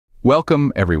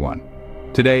Welcome, everyone.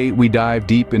 Today, we dive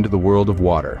deep into the world of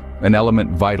water, an element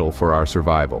vital for our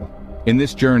survival. In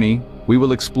this journey, we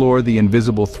will explore the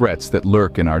invisible threats that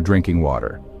lurk in our drinking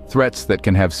water, threats that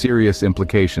can have serious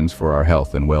implications for our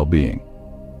health and well-being.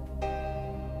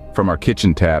 From our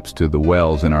kitchen taps to the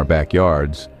wells in our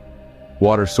backyards,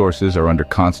 water sources are under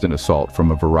constant assault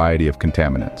from a variety of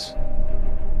contaminants.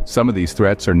 Some of these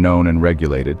threats are known and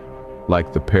regulated,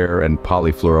 like the per- and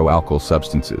polyfluoroalkyl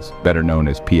substances, better known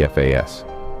as PFAS.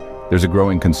 There's a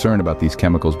growing concern about these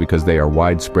chemicals because they are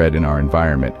widespread in our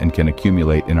environment and can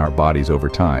accumulate in our bodies over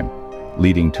time,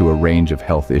 leading to a range of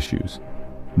health issues.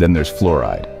 Then there's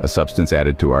fluoride, a substance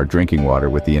added to our drinking water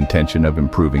with the intention of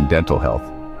improving dental health.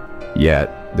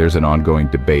 Yet, there's an ongoing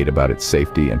debate about its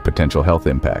safety and potential health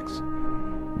impacts.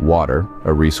 Water,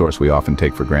 a resource we often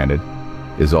take for granted,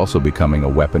 is also becoming a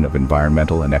weapon of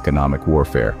environmental and economic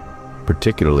warfare,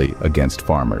 particularly against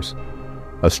farmers.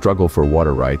 A struggle for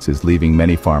water rights is leaving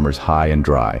many farmers high and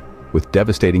dry, with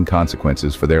devastating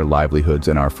consequences for their livelihoods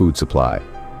and our food supply.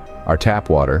 Our tap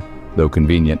water, though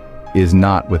convenient, is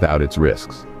not without its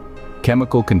risks.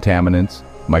 Chemical contaminants,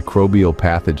 microbial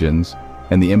pathogens,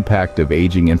 and the impact of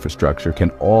aging infrastructure can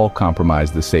all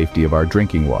compromise the safety of our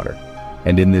drinking water.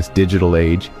 And in this digital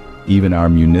age, even our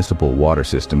municipal water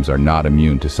systems are not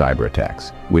immune to cyber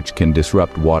attacks, which can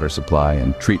disrupt water supply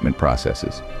and treatment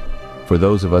processes. For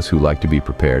those of us who like to be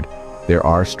prepared, there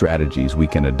are strategies we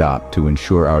can adopt to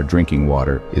ensure our drinking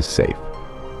water is safe.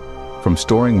 From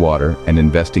storing water and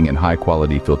investing in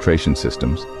high-quality filtration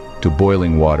systems, to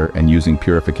boiling water and using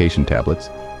purification tablets,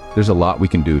 there's a lot we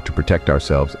can do to protect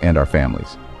ourselves and our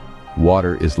families.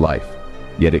 Water is life,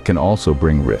 yet it can also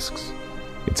bring risks.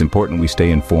 It's important we stay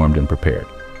informed and prepared.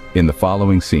 In the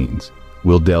following scenes,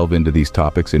 we'll delve into these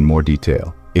topics in more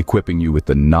detail, equipping you with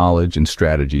the knowledge and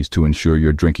strategies to ensure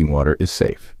your drinking water is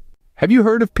safe. Have you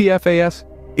heard of PFAS?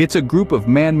 It's a group of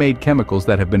man-made chemicals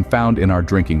that have been found in our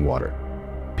drinking water.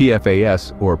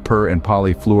 PFAS, or per- and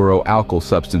polyfluoroalkyl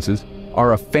substances,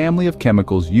 are a family of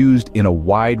chemicals used in a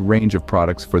wide range of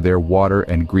products for their water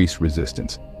and grease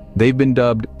resistance. They've been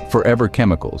dubbed forever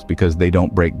chemicals because they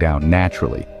don't break down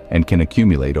naturally and can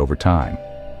accumulate over time.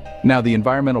 Now, the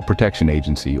Environmental Protection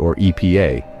Agency, or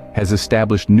EPA, has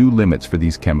established new limits for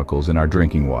these chemicals in our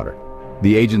drinking water.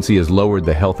 The agency has lowered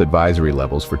the health advisory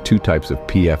levels for two types of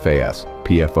PFAS,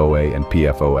 PFOA and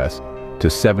PFOS, to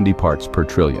 70 parts per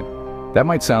trillion. That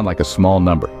might sound like a small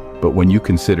number, but when you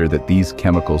consider that these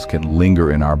chemicals can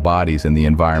linger in our bodies and the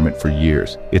environment for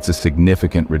years, it's a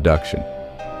significant reduction.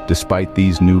 Despite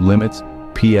these new limits,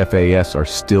 PFAS are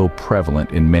still prevalent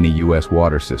in many U.S.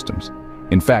 water systems.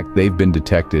 In fact, they've been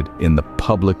detected in the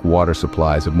public water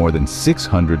supplies of more than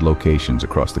 600 locations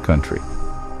across the country.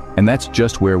 And that's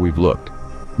just where we've looked.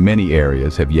 Many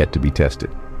areas have yet to be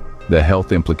tested. The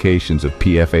health implications of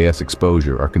PFAS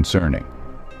exposure are concerning.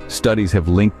 Studies have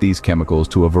linked these chemicals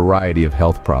to a variety of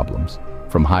health problems,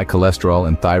 from high cholesterol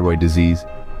and thyroid disease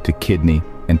to kidney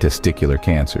and testicular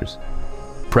cancers.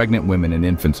 Pregnant women and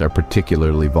infants are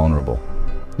particularly vulnerable.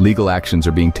 Legal actions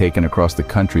are being taken across the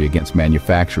country against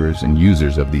manufacturers and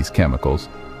users of these chemicals,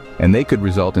 and they could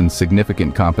result in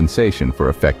significant compensation for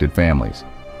affected families.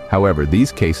 However,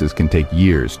 these cases can take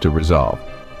years to resolve,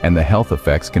 and the health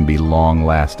effects can be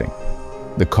long-lasting.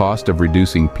 The cost of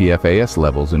reducing PFAS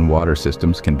levels in water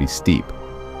systems can be steep.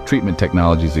 Treatment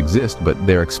technologies exist, but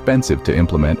they're expensive to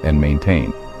implement and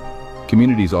maintain.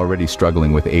 Communities already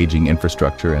struggling with aging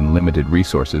infrastructure and limited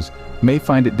resources may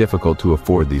find it difficult to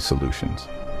afford these solutions.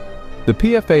 The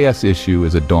PFAS issue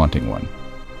is a daunting one,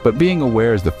 but being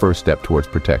aware is the first step towards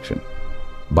protection.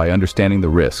 By understanding the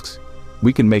risks,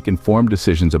 we can make informed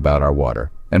decisions about our water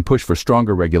and push for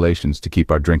stronger regulations to keep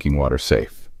our drinking water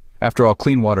safe. After all,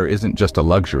 clean water isn't just a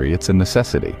luxury, it's a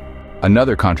necessity.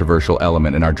 Another controversial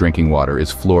element in our drinking water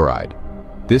is fluoride.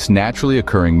 This naturally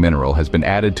occurring mineral has been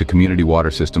added to community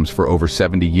water systems for over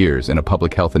 70 years in a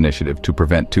public health initiative to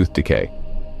prevent tooth decay.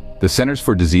 The Centers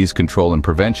for Disease Control and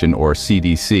Prevention, or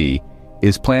CDC,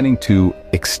 is planning to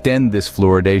extend this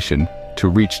fluoridation to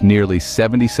reach nearly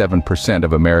 77%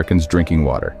 of Americans' drinking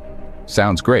water.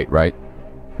 Sounds great, right?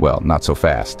 Well, not so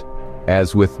fast.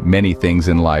 As with many things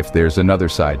in life, there's another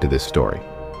side to this story.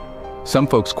 Some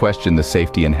folks question the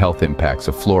safety and health impacts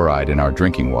of fluoride in our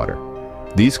drinking water.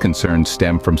 These concerns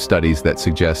stem from studies that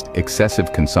suggest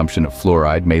excessive consumption of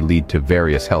fluoride may lead to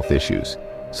various health issues,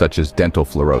 such as dental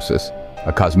fluorosis,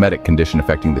 a cosmetic condition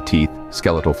affecting the teeth,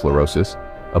 skeletal fluorosis,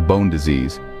 a bone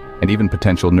disease, and even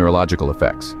potential neurological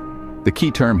effects. The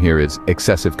key term here is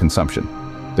excessive consumption.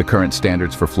 The current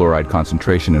standards for fluoride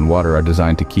concentration in water are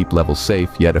designed to keep levels safe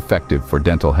yet effective for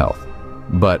dental health.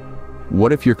 But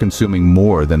what if you're consuming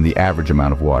more than the average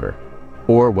amount of water?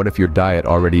 Or what if your diet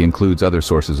already includes other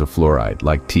sources of fluoride,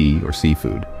 like tea or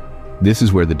seafood? This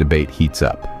is where the debate heats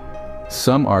up.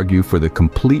 Some argue for the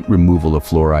complete removal of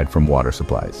fluoride from water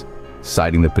supplies,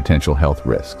 citing the potential health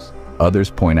risks.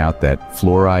 Others point out that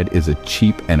fluoride is a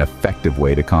cheap and effective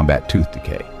way to combat tooth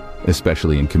decay,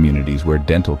 especially in communities where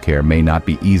dental care may not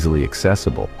be easily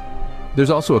accessible. There's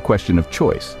also a question of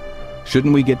choice.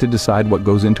 Shouldn't we get to decide what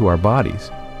goes into our bodies?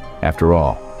 After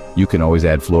all, you can always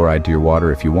add fluoride to your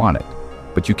water if you want it,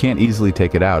 but you can't easily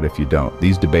take it out if you don't.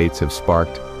 These debates have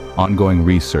sparked ongoing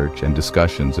research and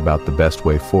discussions about the best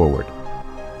way forward.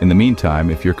 In the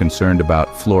meantime, if you're concerned about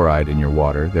fluoride in your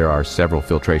water, there are several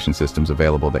filtration systems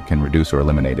available that can reduce or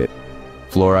eliminate it.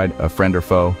 Fluoride, a friend or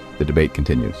foe? The debate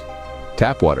continues.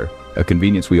 Tap water, a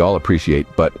convenience we all appreciate,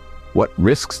 but what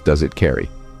risks does it carry?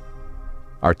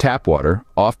 Our tap water,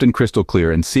 often crystal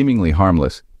clear and seemingly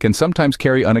harmless, can sometimes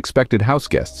carry unexpected house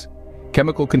guests.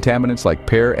 Chemical contaminants like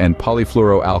per- and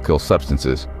polyfluoroalkyl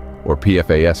substances, or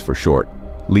PFAS for short,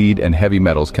 lead and heavy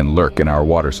metals can lurk in our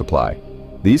water supply.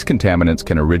 These contaminants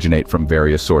can originate from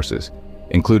various sources,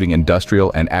 including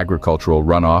industrial and agricultural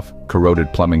runoff,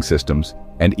 corroded plumbing systems,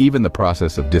 and even the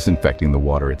process of disinfecting the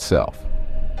water itself.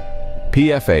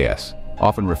 PFAS,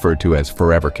 often referred to as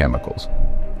forever chemicals,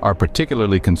 are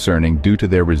particularly concerning due to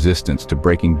their resistance to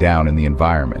breaking down in the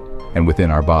environment and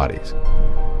within our bodies.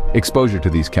 Exposure to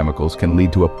these chemicals can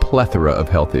lead to a plethora of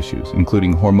health issues,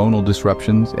 including hormonal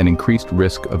disruptions and increased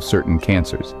risk of certain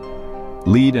cancers.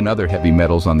 Lead and other heavy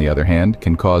metals, on the other hand,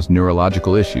 can cause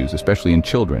neurological issues, especially in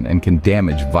children, and can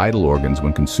damage vital organs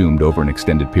when consumed over an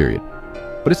extended period.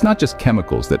 But it's not just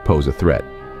chemicals that pose a threat.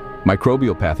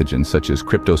 Microbial pathogens such as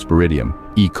Cryptosporidium,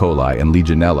 E. coli, and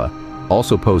Legionella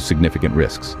also pose significant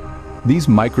risks. These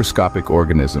microscopic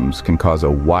organisms can cause a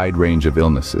wide range of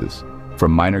illnesses,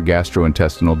 from minor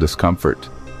gastrointestinal discomfort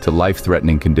to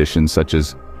life-threatening conditions such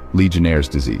as Legionnaire's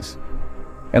disease.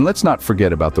 And let's not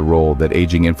forget about the role that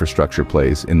aging infrastructure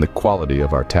plays in the quality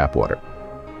of our tap water.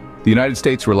 The United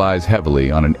States relies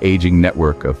heavily on an aging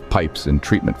network of pipes and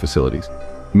treatment facilities,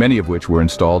 many of which were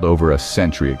installed over a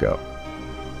century ago.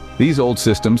 These old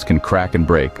systems can crack and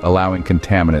break, allowing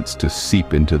contaminants to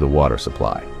seep into the water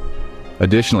supply.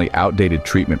 Additionally, outdated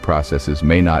treatment processes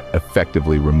may not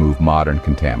effectively remove modern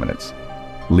contaminants,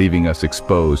 leaving us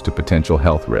exposed to potential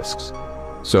health risks.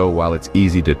 So while it's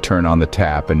easy to turn on the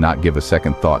tap and not give a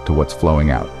second thought to what's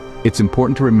flowing out, it's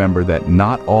important to remember that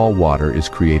not all water is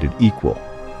created equal.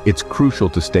 It's crucial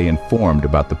to stay informed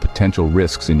about the potential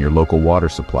risks in your local water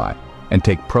supply and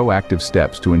take proactive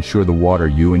steps to ensure the water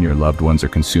you and your loved ones are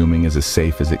consuming is as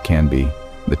safe as it can be.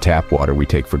 The tap water we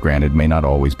take for granted may not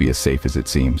always be as safe as it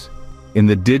seems. In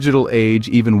the digital age,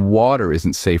 even water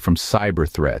isn't safe from cyber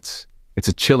threats. It's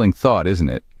a chilling thought, isn't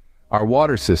it? Our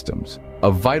water systems,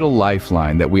 a vital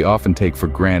lifeline that we often take for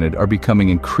granted, are becoming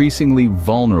increasingly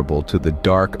vulnerable to the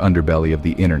dark underbelly of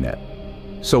the internet.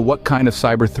 So what kind of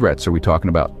cyber threats are we talking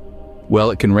about? Well,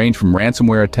 it can range from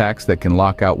ransomware attacks that can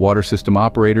lock out water system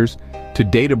operators to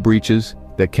data breaches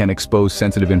that can expose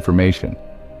sensitive information.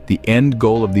 The end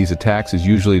goal of these attacks is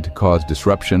usually to cause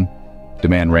disruption,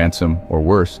 demand ransom, or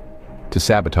worse, to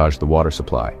sabotage the water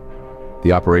supply.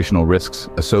 The operational risks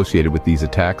associated with these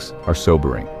attacks are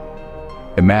sobering.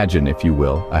 Imagine, if you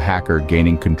will, a hacker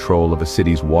gaining control of a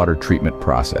city's water treatment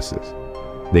processes.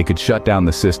 They could shut down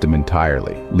the system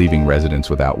entirely, leaving residents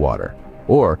without water.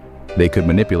 Or they could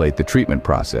manipulate the treatment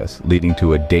process, leading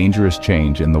to a dangerous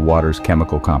change in the water's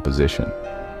chemical composition.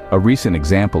 A recent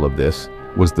example of this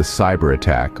was the cyber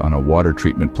attack on a water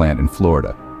treatment plant in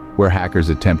Florida, where hackers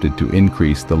attempted to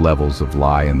increase the levels of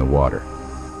lye in the water.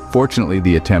 Fortunately,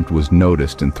 the attempt was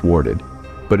noticed and thwarted,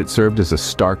 but it served as a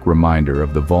stark reminder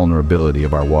of the vulnerability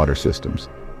of our water systems.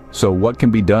 So what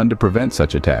can be done to prevent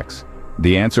such attacks?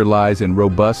 The answer lies in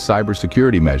robust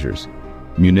cybersecurity measures.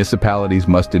 Municipalities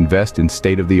must invest in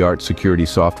state-of-the-art security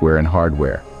software and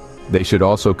hardware. They should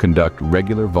also conduct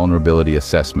regular vulnerability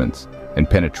assessments and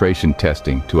penetration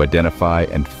testing to identify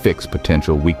and fix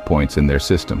potential weak points in their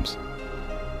systems.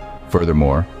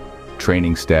 Furthermore,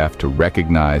 training staff to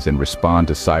recognize and respond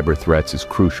to cyber threats is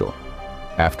crucial.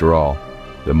 After all,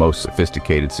 the most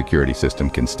sophisticated security system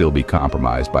can still be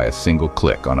compromised by a single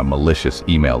click on a malicious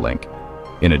email link.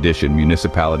 In addition,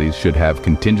 municipalities should have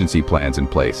contingency plans in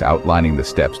place outlining the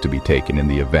steps to be taken in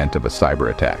the event of a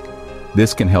cyber attack.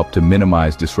 This can help to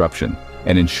minimize disruption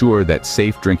and ensure that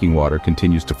safe drinking water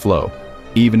continues to flow,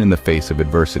 even in the face of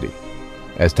adversity.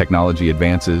 As technology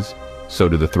advances, so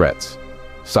do the threats.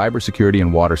 Cybersecurity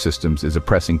in water systems is a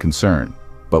pressing concern,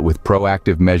 but with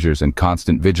proactive measures and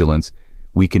constant vigilance,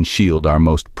 we can shield our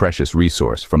most precious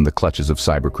resource from the clutches of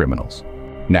cybercriminals.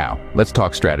 Now, let's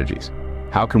talk strategies.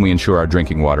 How can we ensure our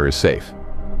drinking water is safe?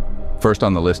 First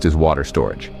on the list is water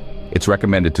storage. It's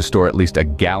recommended to store at least a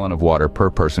gallon of water per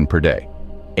person per day.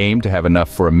 Aim to have enough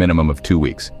for a minimum of 2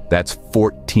 weeks. That's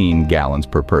 14 gallons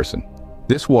per person.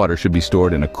 This water should be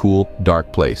stored in a cool,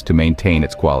 dark place to maintain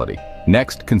its quality.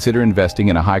 Next, consider investing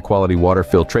in a high-quality water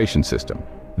filtration system.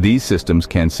 These systems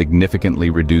can significantly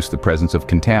reduce the presence of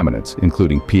contaminants,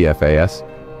 including PFAS,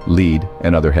 lead,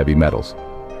 and other heavy metals.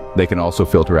 They can also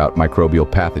filter out microbial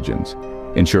pathogens,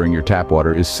 ensuring your tap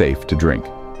water is safe to drink.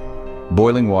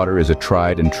 Boiling water is a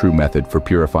tried and true method for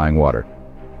purifying water.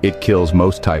 It kills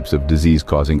most types of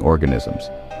disease-causing organisms,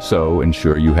 so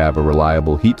ensure you have a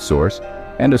reliable heat source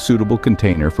and a suitable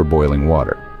container for boiling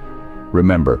water.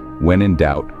 Remember, when in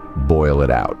doubt, boil it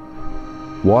out.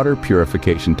 Water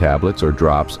purification tablets or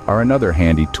drops are another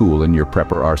handy tool in your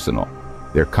prepper arsenal.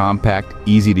 They're compact,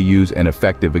 easy to use, and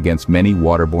effective against many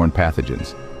waterborne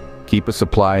pathogens. Keep a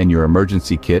supply in your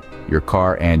emergency kit, your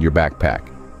car, and your backpack.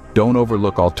 Don't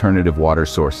overlook alternative water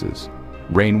sources.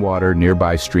 Rainwater,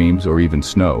 nearby streams, or even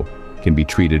snow can be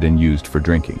treated and used for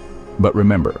drinking. But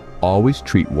remember, always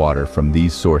treat water from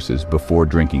these sources before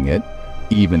drinking it,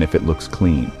 even if it looks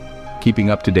clean. Keeping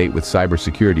up to date with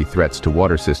cybersecurity threats to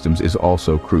water systems is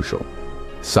also crucial.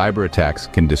 Cyber attacks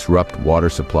can disrupt water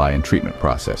supply and treatment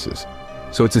processes,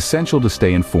 so it's essential to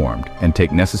stay informed and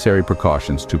take necessary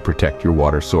precautions to protect your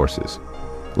water sources.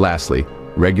 Lastly,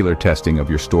 regular testing of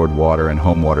your stored water and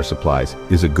home water supplies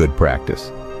is a good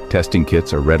practice. Testing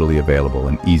kits are readily available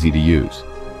and easy to use.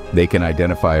 They can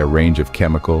identify a range of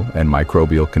chemical and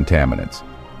microbial contaminants,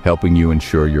 helping you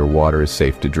ensure your water is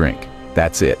safe to drink.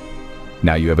 That's it.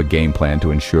 Now you have a game plan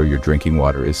to ensure your drinking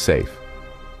water is safe.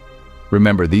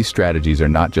 Remember, these strategies are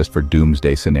not just for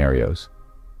doomsday scenarios.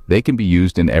 They can be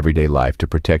used in everyday life to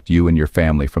protect you and your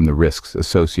family from the risks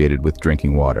associated with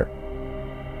drinking water.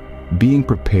 Being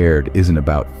prepared isn't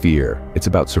about fear, it's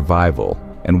about survival.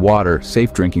 And water,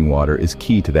 safe drinking water, is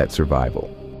key to that survival.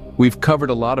 We've covered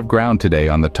a lot of ground today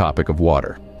on the topic of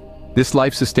water. This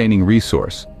life-sustaining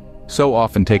resource, so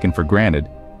often taken for granted,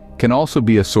 can also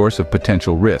be a source of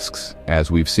potential risks, as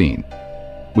we've seen.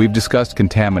 We've discussed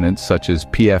contaminants such as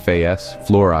PFAS,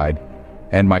 fluoride,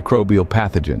 and microbial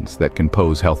pathogens that can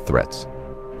pose health threats.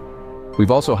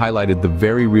 We've also highlighted the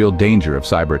very real danger of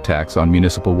cyber attacks on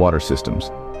municipal water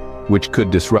systems, which could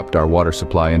disrupt our water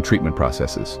supply and treatment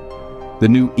processes. The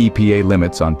new EPA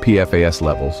limits on PFAS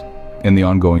levels and the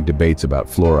ongoing debates about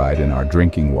fluoride in our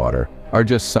drinking water are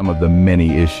just some of the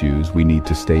many issues we need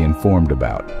to stay informed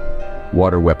about.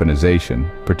 Water weaponization,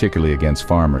 particularly against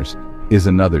farmers, is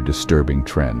another disturbing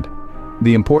trend.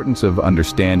 The importance of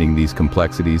understanding these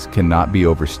complexities cannot be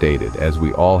overstated, as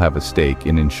we all have a stake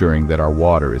in ensuring that our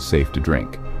water is safe to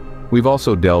drink. We've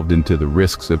also delved into the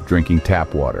risks of drinking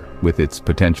tap water, with its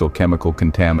potential chemical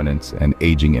contaminants and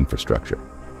aging infrastructure.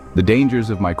 The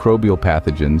dangers of microbial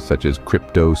pathogens such as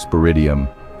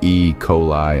Cryptosporidium, E.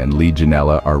 coli, and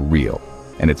Legionella are real,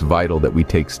 and it's vital that we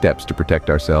take steps to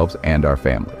protect ourselves and our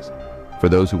families. For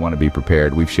those who want to be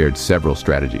prepared, we've shared several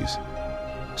strategies.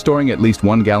 Storing at least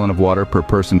 1 gallon of water per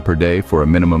person per day for a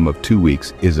minimum of 2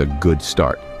 weeks is a good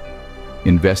start.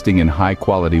 Investing in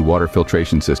high-quality water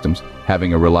filtration systems,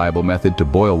 having a reliable method to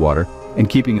boil water, and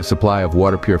keeping a supply of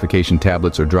water purification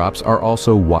tablets or drops are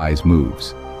also wise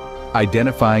moves.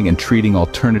 Identifying and treating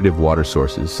alternative water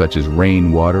sources, such as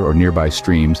rainwater or nearby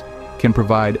streams, can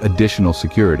provide additional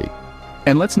security.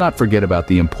 And let's not forget about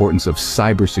the importance of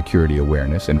cybersecurity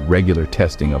awareness and regular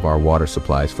testing of our water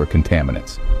supplies for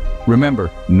contaminants. Remember,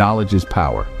 knowledge is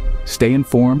power. Stay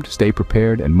informed, stay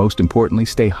prepared, and most importantly,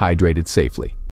 stay hydrated safely.